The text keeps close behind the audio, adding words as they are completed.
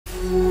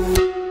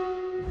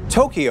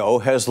Tokyo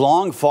has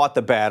long fought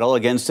the battle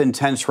against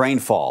intense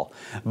rainfall,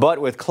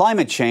 but with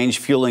climate change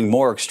fueling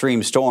more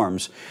extreme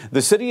storms,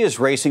 the city is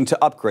racing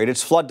to upgrade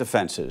its flood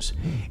defenses.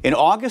 In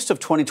August of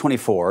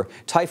 2024,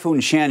 Typhoon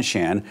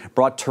Shanshan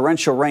brought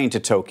torrential rain to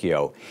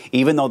Tokyo,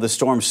 even though the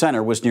storm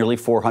center was nearly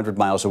 400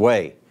 miles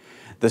away.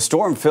 The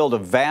storm filled a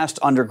vast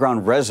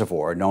underground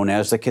reservoir known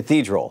as the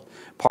cathedral,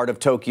 part of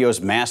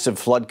Tokyo's massive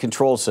flood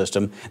control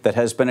system that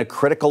has been a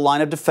critical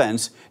line of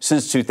defense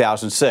since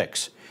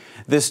 2006.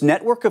 This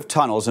network of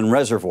tunnels and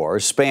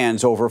reservoirs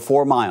spans over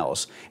 4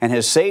 miles and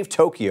has saved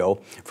Tokyo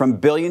from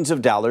billions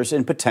of dollars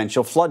in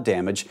potential flood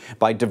damage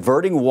by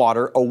diverting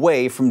water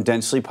away from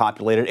densely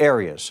populated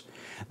areas.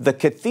 The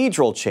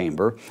cathedral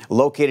chamber,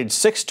 located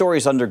 6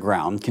 stories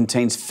underground,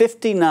 contains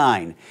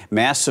 59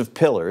 massive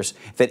pillars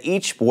that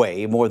each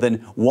weigh more than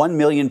 1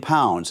 million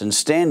pounds and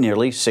stand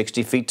nearly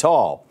 60 feet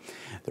tall.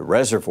 The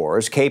reservoir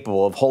is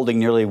capable of holding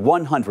nearly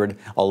 100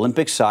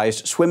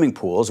 Olympic-sized swimming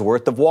pools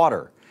worth of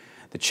water.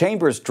 The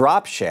chamber's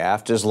drop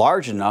shaft is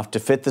large enough to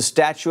fit the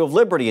Statue of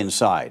Liberty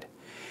inside.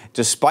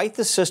 Despite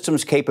the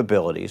system's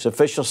capabilities,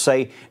 officials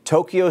say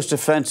Tokyo's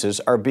defenses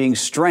are being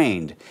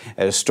strained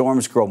as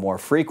storms grow more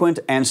frequent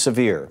and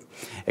severe.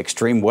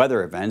 Extreme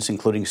weather events,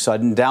 including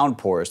sudden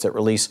downpours that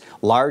release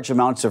large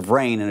amounts of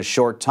rain in a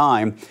short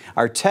time,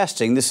 are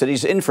testing the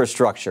city's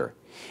infrastructure.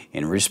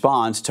 In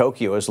response,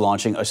 Tokyo is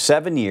launching a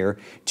 7-year,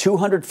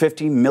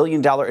 $250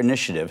 million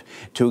initiative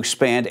to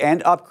expand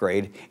and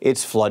upgrade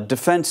its flood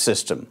defense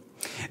system.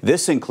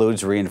 This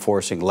includes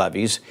reinforcing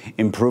levees,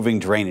 improving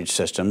drainage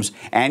systems,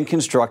 and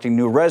constructing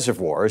new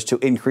reservoirs to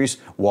increase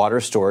water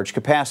storage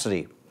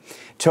capacity.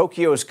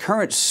 Tokyo's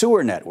current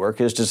sewer network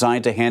is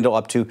designed to handle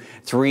up to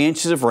 3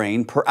 inches of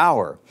rain per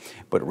hour,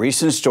 but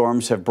recent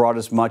storms have brought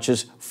as much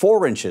as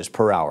 4 inches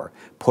per hour,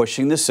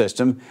 pushing the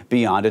system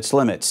beyond its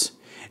limits.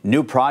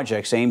 New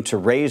projects aim to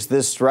raise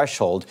this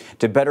threshold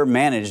to better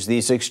manage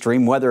these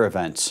extreme weather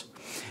events.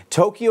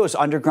 Tokyo's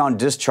underground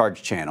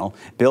discharge channel,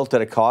 built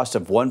at a cost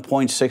of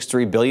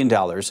 $1.63 billion,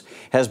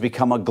 has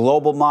become a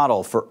global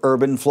model for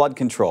urban flood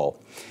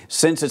control.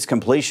 Since its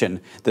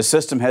completion, the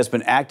system has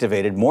been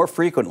activated more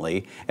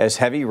frequently as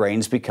heavy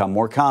rains become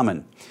more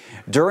common.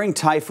 During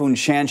Typhoon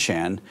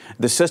Shanshan,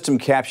 the system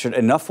captured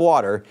enough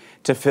water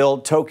to fill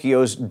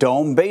Tokyo's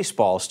Dome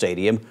baseball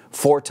stadium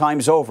 4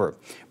 times over,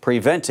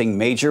 preventing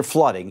major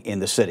flooding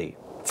in the city.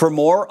 For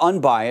more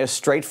unbiased,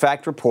 straight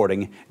fact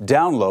reporting,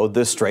 download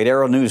the Straight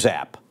Arrow News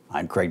app.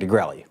 I'm Craig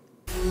DeGrelli.